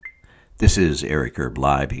This is Eric Erb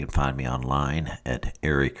Live. You can find me online at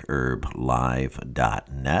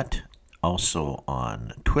ericherblive.net. Also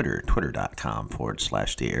on Twitter,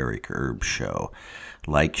 twitter.com/The Eric Erb Show.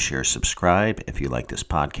 Like, share, subscribe. If you like this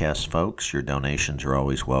podcast, folks, your donations are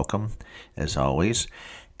always welcome, as always.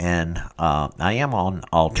 And I am on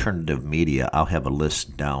alternative media. I'll have a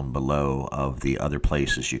list down below of the other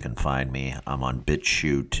places you can find me. I'm on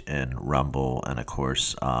BitChute and Rumble and, of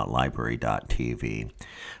course, Library.tv.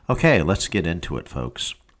 Okay, let's get into it,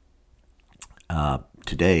 folks.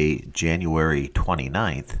 Today, January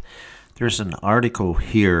 29th, there's an article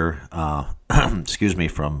here, from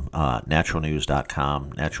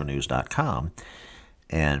naturalnews.com,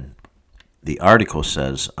 and the article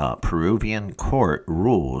says, Peruvian court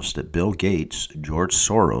rules that Bill Gates, George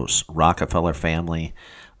Soros, Rockefeller family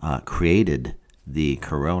created the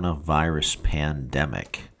coronavirus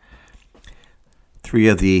pandemic. 3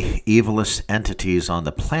 of the evilest entities on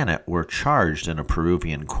the planet were charged in a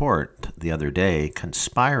Peruvian court the other day,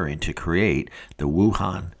 conspiring to create the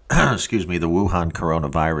Wuhan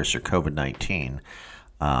coronavirus or COVID-19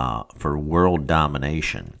 for world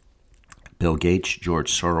domination. Bill Gates,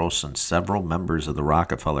 George Soros, and several members of the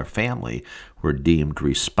Rockefeller family were deemed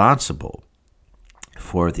responsible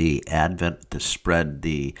for the advent to spread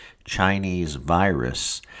the Chinese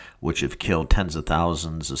virus, which have killed tens of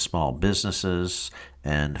thousands of small businesses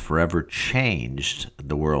and forever changed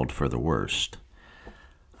the world for the worst.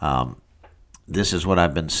 This is what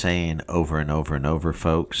I've been saying over and over and over,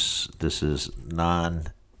 folks. This just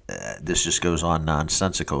goes on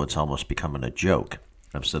nonsensical. It's almost becoming a joke.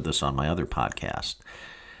 I've said this on my other podcast.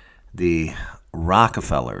 The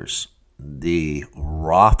Rockefellers, the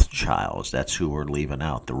Rothschilds, that's who we're leaving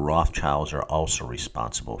out. The Rothschilds are also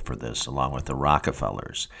responsible for this, along with the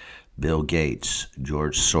Rockefellers, Bill Gates,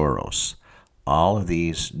 George Soros. All of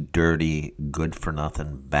these dirty,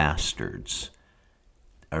 good-for-nothing bastards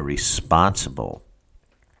are responsible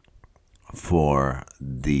for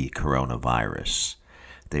the coronavirus.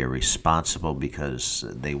 They are responsible because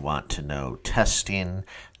they want to know testing.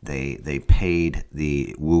 They paid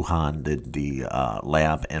the Wuhan, the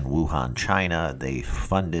lab in Wuhan, China. They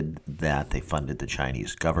funded that. They funded the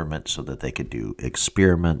Chinese government so that they could do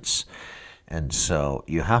experiments. And so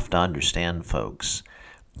you have to understand, folks,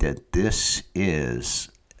 that this is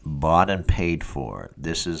bought and paid for.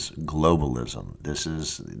 This is globalism. This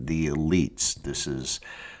is the elites. This is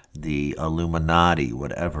the Illuminati,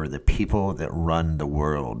 whatever, the people that run the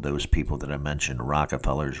world, those people that I mentioned,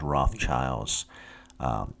 Rockefellers, Rothschilds,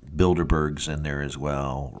 Bilderberg's in there as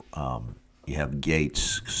well. You have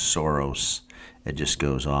Gates, Soros. It just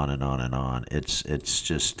goes on and on and on. It's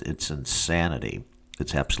insanity.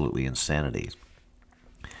 It's absolutely insanity.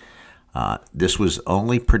 This was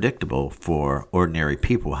only predictable for ordinary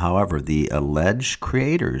people. However, the alleged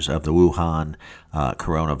creators of the Wuhan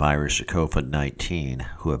coronavirus, or COVID-19,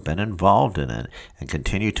 who have been involved in it and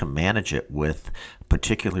continue to manage it with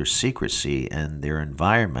particular secrecy and their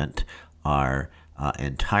environment, are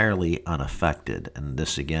entirely unaffected. And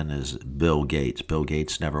this, again, is Bill Gates. Bill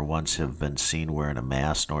Gates never once have been seen wearing a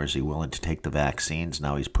mask, nor is he willing to take the vaccines.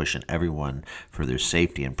 Now he's pushing everyone for their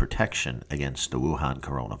safety and protection against the Wuhan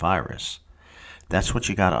coronavirus. That's what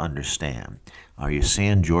you got to understand. Are you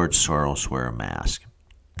seeing George Soros wear a mask?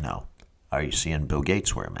 No. Are you seeing Bill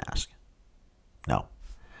Gates wear a mask? No.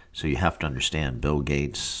 So you have to understand Bill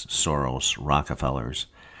Gates, Soros, Rockefellers,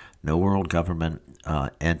 no world government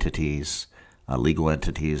entities, legal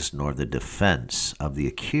entities, nor the defense of the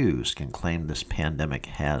accused can claim this pandemic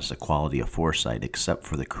has a quality of foresight, except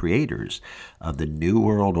for the creators of the New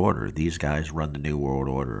World Order. These guys run the New World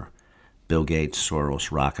Order. Bill Gates,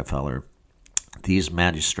 Soros, Rockefeller. These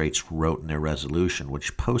magistrates wrote in their resolution,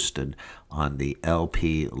 which posted on the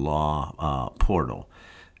LP Law portal,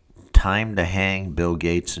 time to hang Bill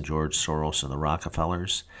Gates and George Soros and the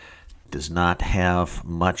Rockefellers. Does not have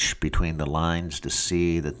much between the lines to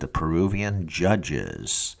see that the Peruvian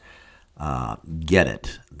judges get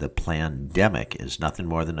it. The pandemic is nothing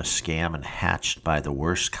more than a scam and hatched by the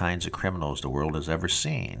worst kinds of criminals the world has ever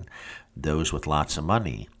seen. Those with lots of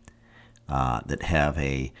money that have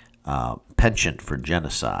a penchant for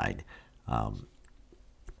genocide.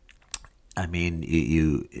 Again,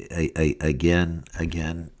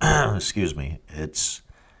 excuse me, it's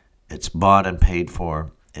bought and paid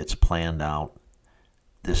for. It's planned out.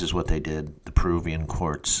 This is what they did. The Peruvian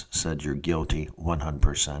courts said you're guilty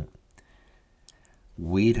 100%.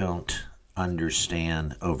 We don't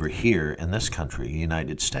understand over here in this country,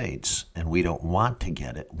 United States, and we don't want to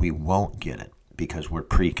get it. We won't get it because we're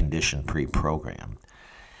preconditioned, pre-programmed.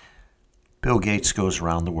 Bill Gates goes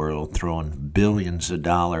around the world throwing billions of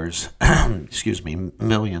dollars,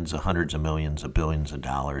 millions, hundreds of millions of billions of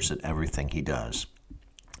dollars at everything he does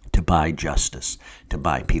to buy justice, to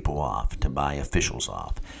buy people off, to buy officials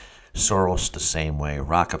off. Soros the same way,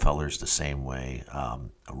 Rockefeller's the same way,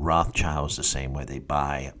 Rothschild's the same way. They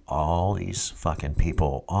buy all these fucking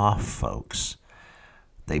people off, folks.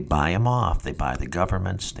 They buy them off. They buy the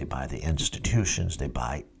governments, they buy the institutions, they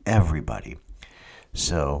buy everybody.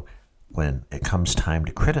 So when it comes time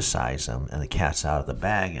to criticize them and the cat's out of the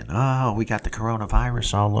bag and, oh, we got the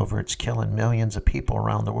coronavirus all over, it's killing millions of people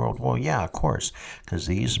around the world. Well, yeah, of course, because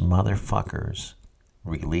these motherfuckers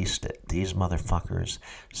released it. These motherfuckers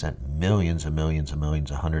sent millions and millions and millions,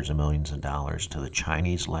 hundreds of millions of dollars to the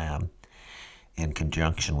Chinese lab in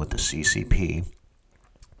conjunction with the CCP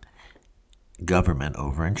government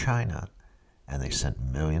over in China. And they sent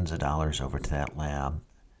millions of dollars over to that lab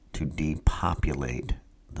to depopulate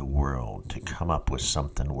the world, to come up with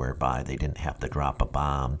something whereby they didn't have to drop a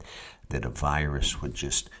bomb, that a virus would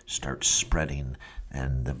just start spreading,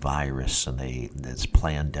 and the virus and this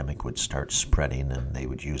pandemic would start spreading, and they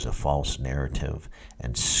would use a false narrative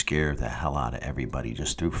and scare the hell out of everybody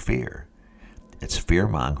just through fear. It's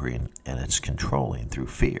fear-mongering, and it's controlling through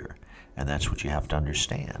fear. And that's what you have to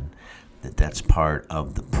understand, that's part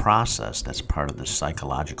of the process, that's part of the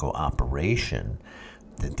psychological operation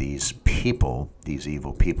that these people, these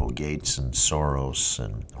evil people, Gates and Soros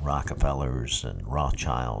and Rockefellers and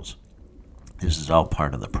Rothschilds, this is all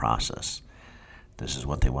part of the process. This is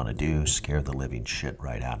what they want to do, scare the living shit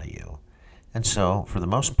right out of you. And so, for the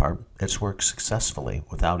most part, it's worked successfully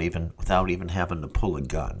without even having to pull a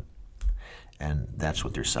gun. And that's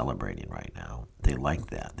what they're celebrating right now. They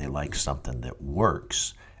like that. They like something that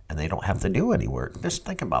works, and they don't have to do any work. Just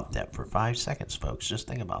think about that for 5 seconds, folks. Just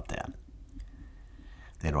think about that.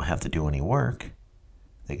 They don't have to do any work.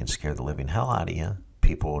 They can scare the living hell out of you.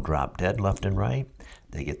 People will drop dead left and right.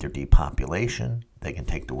 They get their depopulation. They can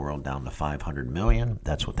take the world down to 500 million.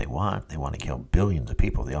 That's what they want. They want to kill billions of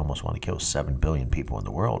people. They almost want to kill 7 billion people in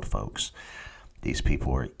the world, folks. These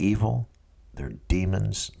people are evil. They're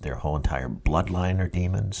demons. Their whole entire bloodline are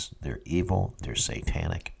demons. They're evil. They're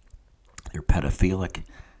satanic. They're pedophilic.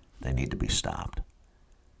 They need to be stopped.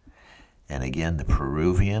 And again, the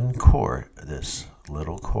Peruvian court, this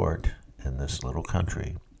little court in this little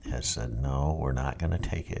country, has said, no, we're not going to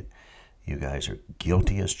take it. You guys are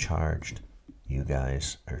guilty as charged. You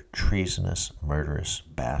guys are treasonous, murderous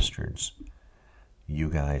bastards. You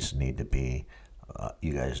guys need to be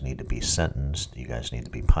sentenced. You guys need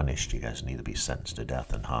to be punished. You guys need to be sentenced to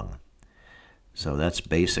death and hung. So that's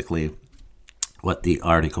basically what the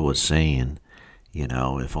article is saying. You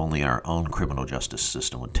know, if only our own criminal justice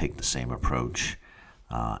system would take the same approach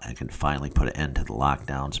and can finally put an end to the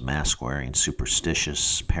lockdowns, mask wearing,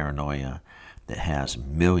 superstitious paranoia that has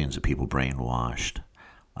millions of people brainwashed,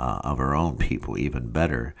 of our own people. Even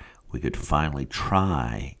better, we could finally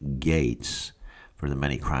try Gates for the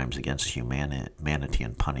many crimes against humanity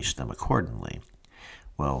and punish them accordingly.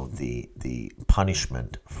 Well, the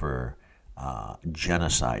punishment for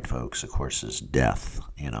genocide, folks, of course, is death.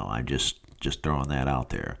 You know, I just throwing that out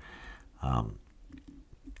there.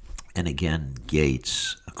 And again,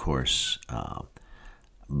 Gates, of course,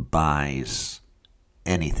 buys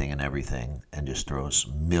anything and everything and just throws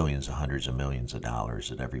millions, hundreds of millions of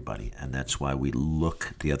dollars at everybody. And that's why we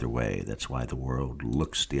look the other way. That's why the world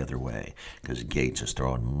looks the other way, because Gates is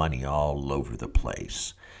throwing money all over the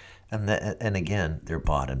place. And again, they're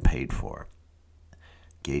bought and paid for.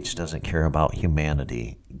 Gates doesn't care about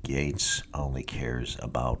humanity. Gates only cares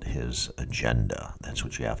about his agenda. That's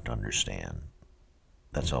what you have to understand.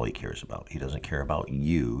 That's all he cares about. He doesn't care about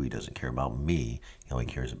you. He doesn't care about me. He only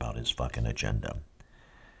cares about his fucking agenda.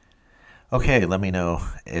 Okay, let me know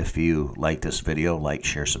if you like this video. Like,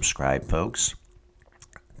 share, subscribe, folks.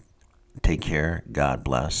 Take care. God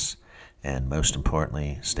bless. And most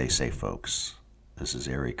importantly, stay safe, folks. This is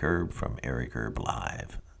Eric Erb from Eric Erb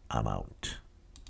Live. I'm out.